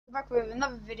Back with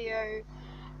another video,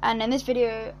 and in this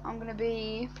video I'm going to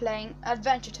be playing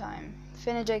Adventure Time,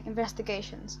 Finn and Jake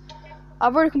Investigations.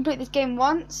 I've already completed this game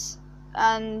once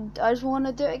and I just want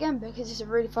to do it again because it's a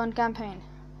really fun campaign.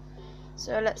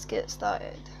 So let's get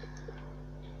started.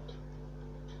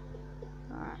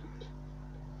 Alright.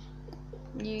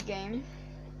 New game.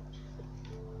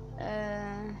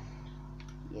 Yeah.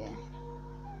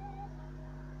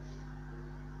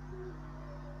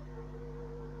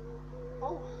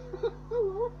 Oh,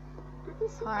 hello. Good to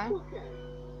see Hi. you again.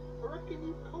 I reckon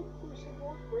you've come for some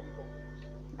more Grable.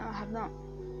 No, I have not.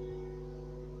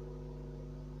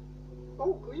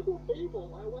 Oh, Grable Babel,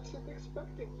 I wasn't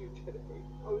expecting you today.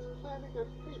 I was planning on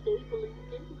babling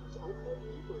games on my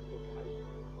neighbor tonight.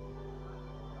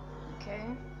 Okay.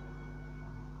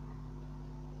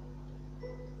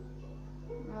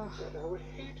 Ugh. And I would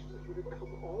hate for you to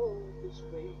come all this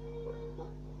way for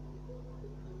nothing.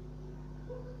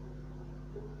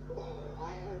 Oh,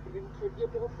 I have an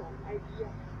incredible idea.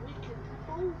 We can do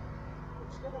both.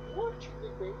 Instead of watching the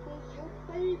Bables, you'll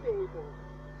play Babel.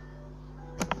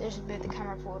 Let's just move the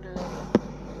camera forward a little.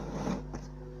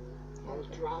 I'll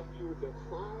drop you the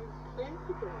 5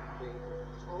 playable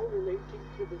things, all relating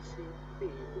to the same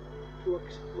theme, to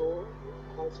explore your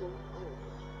puzzle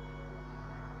house.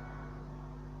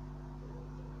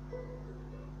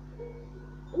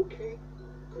 Okay,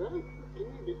 grab your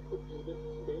game and put you in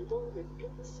Babel and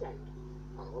get set.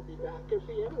 I'll be back at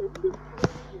the end of play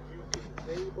and you can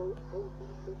Babel over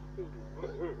the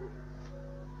theme.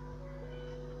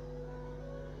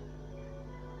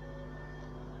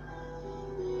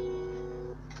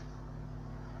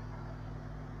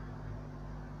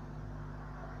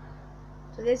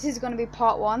 So this is going to be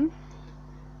part 1.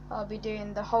 I'll be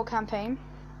doing the whole campaign.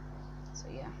 So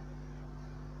yeah.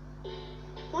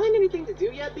 Find anything to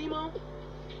do yet, BMO?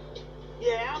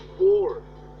 Yeah, I'm bored.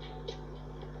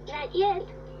 Not yet.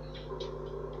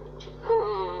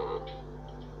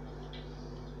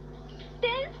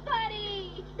 Dance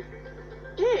party!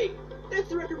 Hey, that's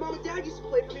the record Mom and Dad used to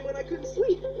play for me when I couldn't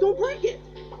sleep. Don't break it!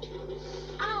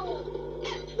 Ow!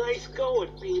 Nice going,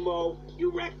 BMO.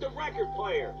 You wrecked the record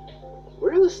player.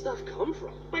 Where did this stuff come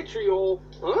from? My tree hole.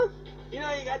 Huh? You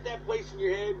know, you got that place in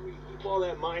your head where you keep all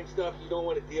that mind stuff you don't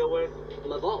want to deal with?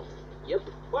 My vault. Yep.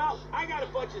 Well, I got a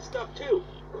bunch of stuff too.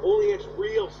 Only it's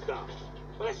real stuff.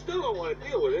 But I still don't want to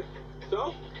deal with it.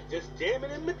 So, just jam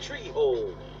it in my tree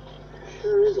hole.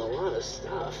 Sure is a lot of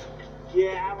stuff.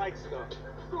 Yeah, I like stuff.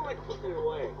 I don't like putting it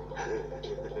away.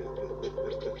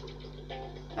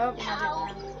 Oh, Ow.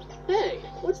 Hey,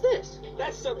 what's this?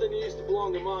 That's something that used to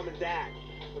belong to Mom and Dad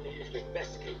when they used to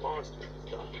investigate monsters and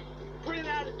stuff. Printed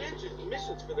out adventures and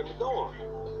missions for them to go on.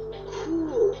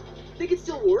 Cool. Think it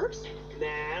still works? Nah,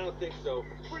 I don't think so.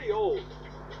 It's pretty old.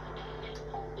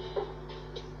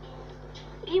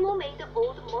 Bimo made the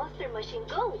old monster machine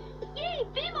go. Yay,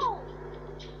 Bimo!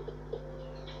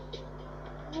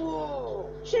 Whoa!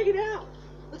 Check it out!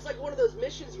 Looks like one of those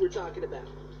missions you were talking about.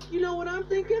 You know what I'm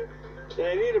thinking? Did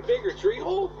I need a bigger tree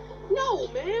hole? No,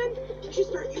 man! You should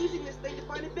start using this thing to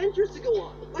find adventures to go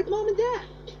on, like Mom and Dad.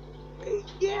 Hey,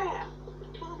 yeah!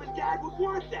 Mom and Dad would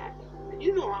want that. And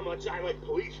you know how much I like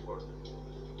police work.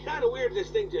 Kinda weird this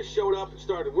thing just showed up and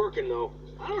started working, though.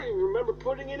 I don't even remember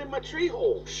putting it in my tree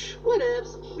hole.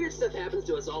 Whatevs. Weird stuff happens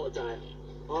to us all the time.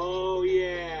 Oh,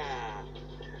 yeah.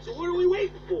 So what are we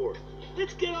waiting for?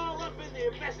 Let's get all up in the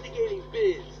investigating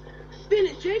biz. Finn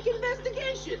and Jake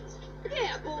Investigations!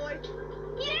 Yeah, boy!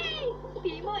 Yay!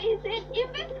 Bimo is an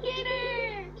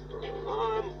investigator!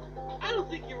 I don't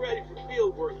think you're ready for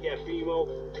field work yet, BMO.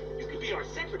 You could be our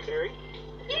secretary.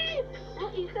 Yes! Who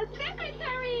is the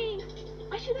secretary?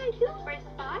 What should I do first,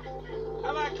 boss?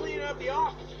 How about cleaning up the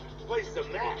office? This place is a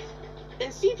mess.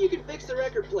 And see if you can fix the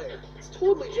record player. It's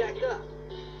totally jacked up.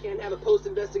 Can't have a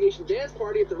post-investigation dance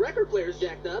party if the record player's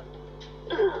jacked up.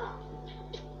 Ugh.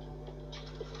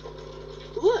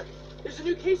 Look! There's a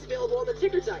new case available on the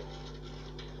ticker site.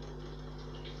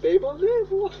 Babel,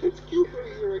 it's Cooper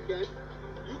here again.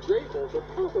 You Greyholes are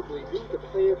probably new to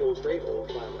playable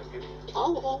Greyholes, I reckon.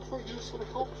 I'll offer you some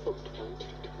help from time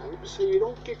to time so you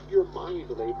don't get your mind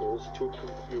labels too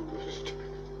confused.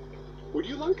 Would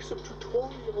you like some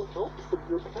tutorial help from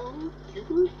your pal,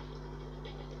 Cooper?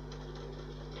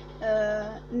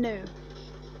 no.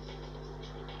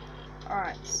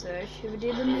 Alright, so should we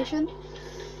do the mission?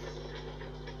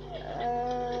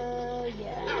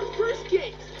 Yeah. Our first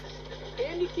case!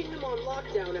 Candy Kingdom on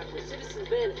lockdown after citizens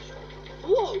vanish.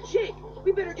 Whoa, Jake!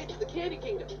 We better get to the Candy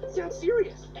Kingdom. It sounds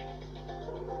serious.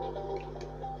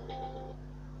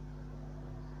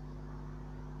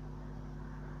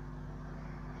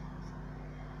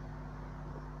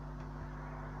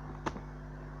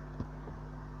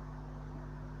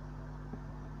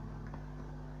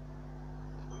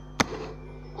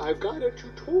 I've got a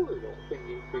tutorial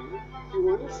thingy for you. You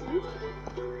want to see it?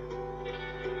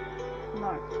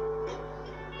 No.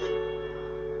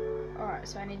 Alright,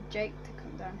 so I need Jake to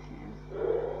come down here.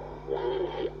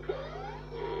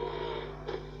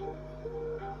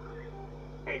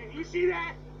 Hey, did you see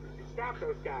that? Stop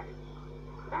those guys.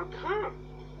 How come?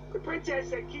 The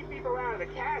princess said keep people out of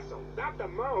the castle, not the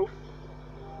moat.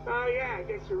 Oh yeah, I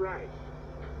guess you're right.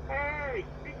 Hey,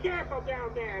 be careful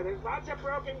down there. There's lots of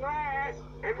broken glass.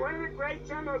 And one of the grates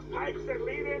on those pipes that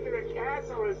lead into the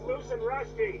castle is loose and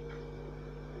rusty.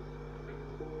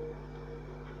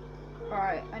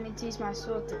 Alright, I need to use my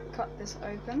sword to cut this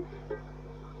open.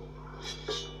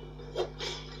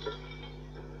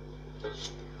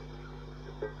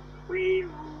 Wee,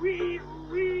 wee,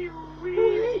 wee, wee,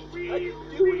 Wait, wee, I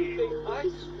didn't do anything, I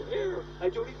swear. I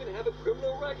don't even have a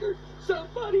criminal record.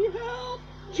 Somebody help!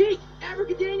 Jake,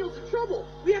 Abracadaniel's in trouble.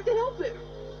 We have to help him.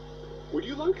 Would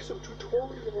you like some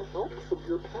tutorial help from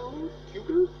your pal,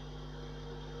 Huber?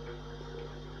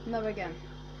 Never again.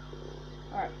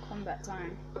 Alright, combat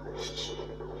time.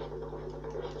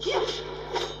 Yeah.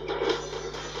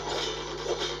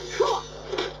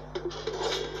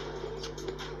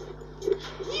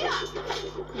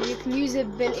 You can use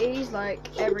abilities like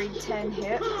every 10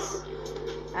 hits.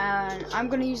 And I'm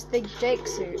gonna use the Jake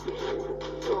suit.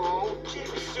 Oh, Jake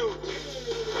suit.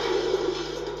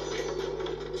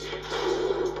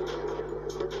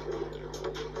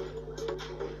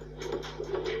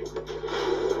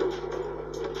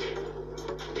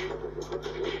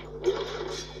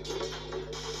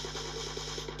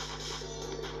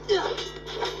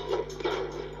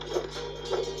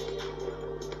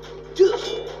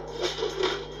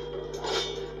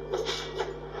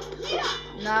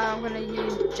 Now I'm gonna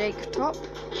use Jake top.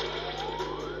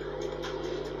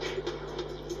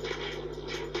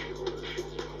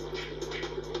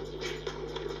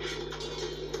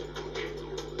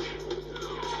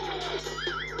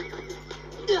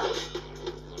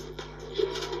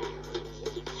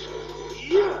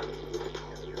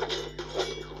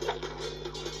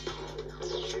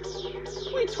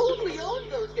 We totally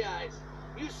owned those guys.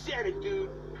 You said it, dude.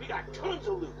 We got tons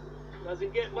of loot.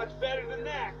 Doesn't get much better than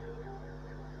that.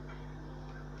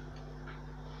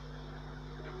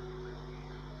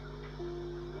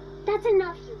 That's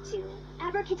enough, you two.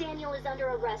 Abracadaniel is under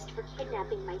arrest for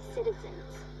kidnapping my citizens.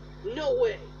 No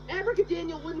way.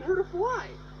 Abracadaniel wouldn't hurt a fly.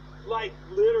 Like,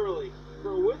 literally.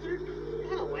 For a wizard?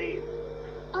 How lame.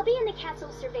 I'll be in the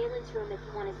castle surveillance room if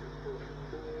you want to see food.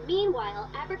 Meanwhile,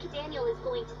 Abracadaniel is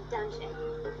going to the dungeon.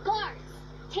 Guards,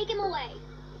 take him away.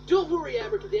 Don't worry,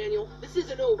 Abracadaniel. This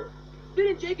isn't over. Finn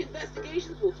and Jake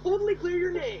investigations will totally clear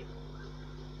your name.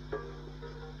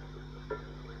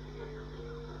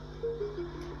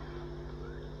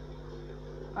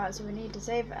 Alright, so we need to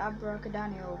save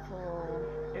Abracadaniel for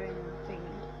doing the thing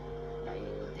that he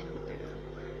didn't do.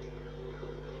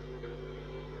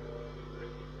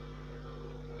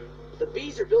 The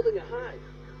bees are building a hive.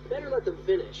 Better let them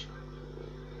finish.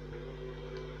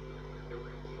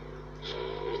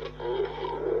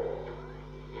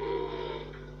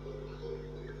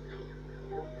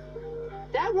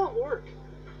 That won't work.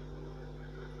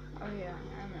 Oh yeah,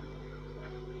 I remember.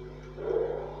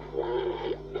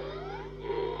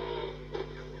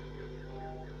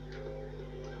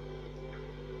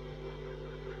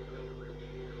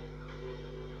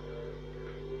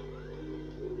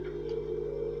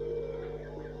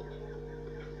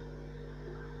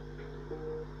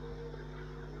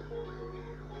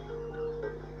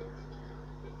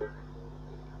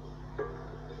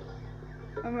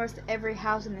 Almost every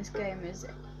house in this game is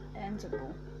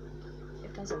enterable,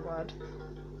 if that's a word.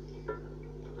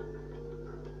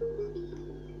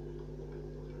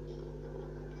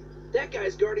 That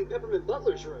guy's guarding Peppermint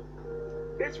Butler's room.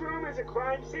 This room is a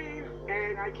crime scene,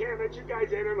 and I can't let you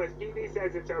guys in unless PB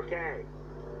says it's okay.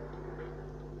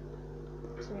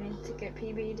 So we need to get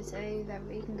PB to say that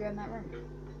we can go in that room.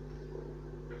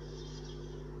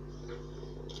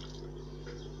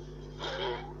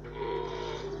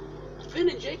 Finn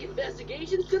and Jake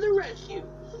investigations to the rescue.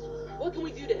 What can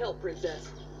we do to help, Princess?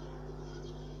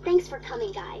 Thanks for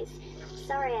coming, guys.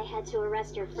 Sorry I had to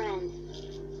arrest your friend.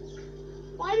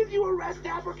 Why did you arrest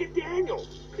Abracadaniel?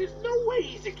 There's no way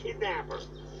he's a kidnapper.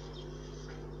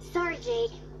 Sorry,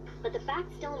 Jake, but the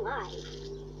facts don't lie.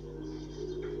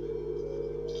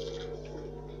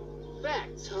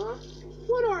 Facts, huh?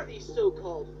 What are these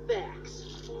so-called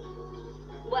facts?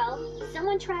 Well,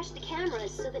 someone trashed the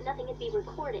cameras so that nothing could be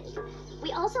recorded.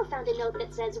 We also found a note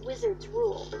that says Wizards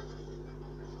Rule.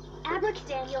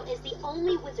 Abracadaniel is the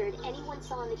only wizard anyone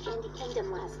saw in the Candy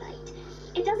Kingdom last night.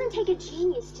 It doesn't take a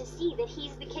genius to see that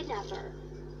he's the kidnapper.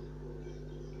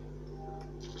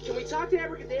 Can we talk to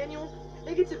Abracadaniel? I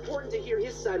think it's important to hear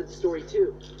his side of the story,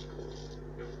 too.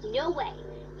 No way.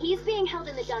 He's being held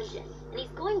in the dungeon, and he's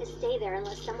going to stay there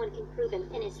unless someone can prove him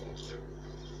innocent.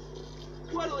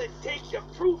 What'll it take to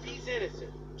prove he's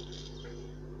innocent?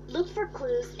 Look for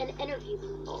clues and interview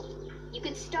people. You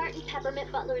can start in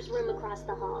Peppermint Butler's room across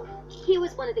the hall. He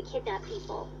was one of the kidnapped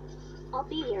people. I'll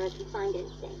be here if you find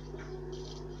anything.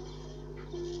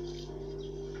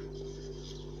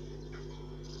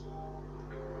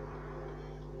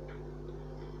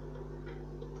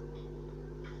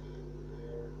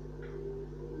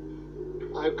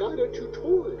 I've got a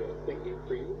tutorial thingy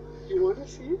for you. You want to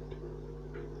see it?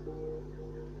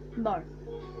 No.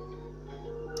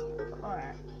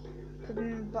 Alright.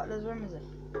 Peppermint Butler's room is it?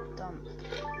 Dump.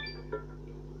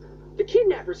 The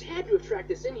kidnappers had to have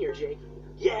tracked us in here, Jake.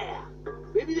 Yeah.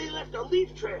 Maybe they left a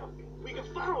leaf trail. We can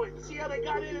follow it and see how they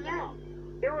got in and out.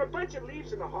 There were a bunch of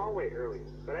leaves in the hallway earlier,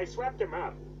 but I swept them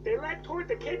up. They led toward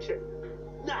the kitchen.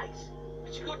 Nice.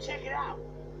 We should go check it out.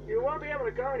 You won't be able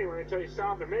to go anywhere until you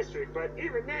solve the mystery, but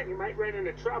even then you might run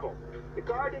into trouble. The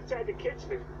guard inside the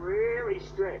kitchen is really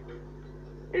strict.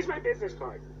 Here's my business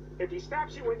card. If he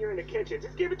stops you when you're in the kitchen,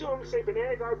 just give it to him and say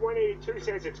Banana Guard 182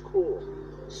 says it's cool.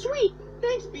 Sweet!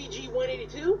 Thanks,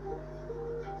 BG-182.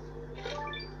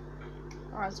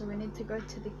 Alright, so we need to go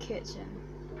to the kitchen.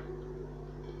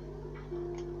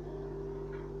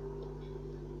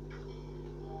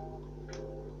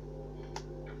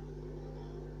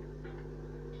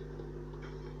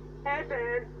 Hey,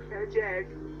 Ben. Hey, Jake.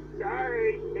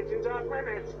 Sorry, kitchen's off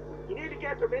limits. You need to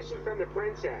get permission from the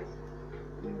princess.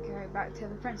 Okay, back to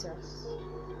the princess.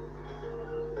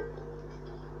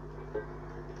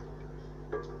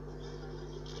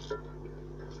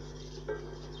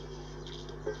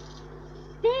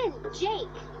 Ben, Jake,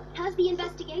 how's the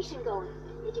investigation going?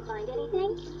 Did you find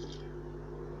anything?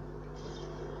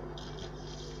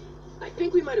 I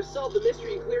think we might have solved the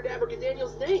mystery and cleared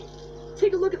Abracadaniel's name.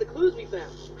 Take a look at the clues we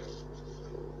found.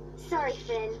 Sorry,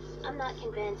 Finn. I'm not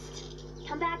convinced.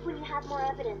 Come back when you have more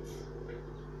evidence.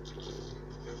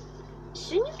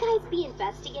 Shouldn't you guys be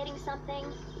investigating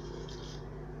something?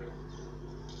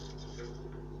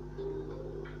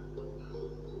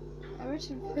 I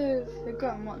wish I'd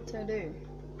forgotten what to do.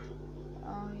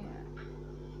 Oh yeah.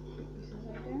 This is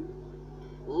what I do.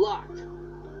 Locked.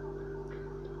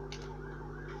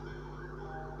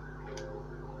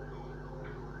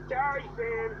 Sorry,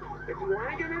 Finn. If you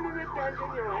want to get into the dungeon,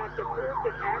 you'll have to prove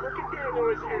that Abracadabra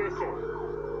is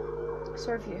innocent.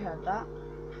 Sorry if you heard that.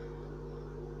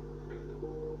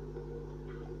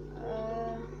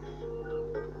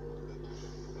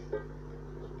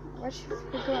 I wish I'd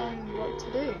forgotten what to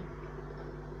do.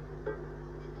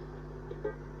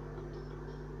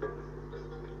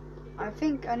 I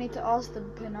think I need to ask the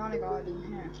Banana Guard in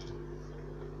here.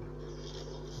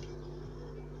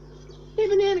 Hey,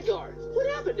 Banana Guard, what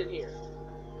happened in here?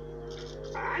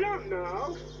 I don't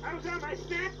know. I was on my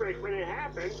snack break when it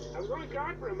happened. I was only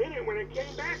gone for a minute. When it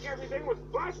came back, everything was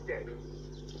busted.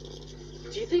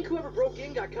 Do you think whoever broke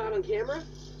in got caught on camera?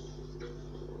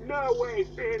 No way,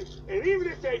 Finn. And even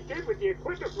if they did with the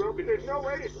equipment broken, there's no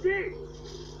way to see.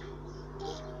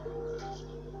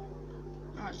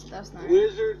 Alright, so that's nice.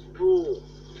 Wizards rule.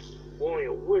 Only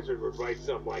a wizard would write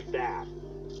something like that.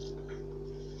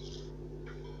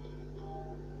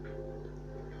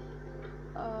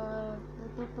 I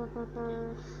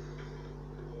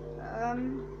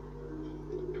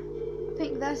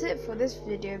think that's it for this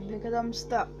video because I'm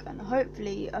stuck and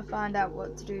hopefully I find out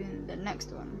what to do in the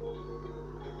next one.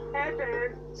 Hey,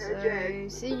 Ben. So,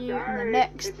 see you in the Sorry,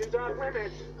 next kitchen's off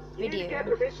limits. You need to video. get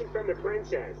permission from the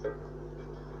princess.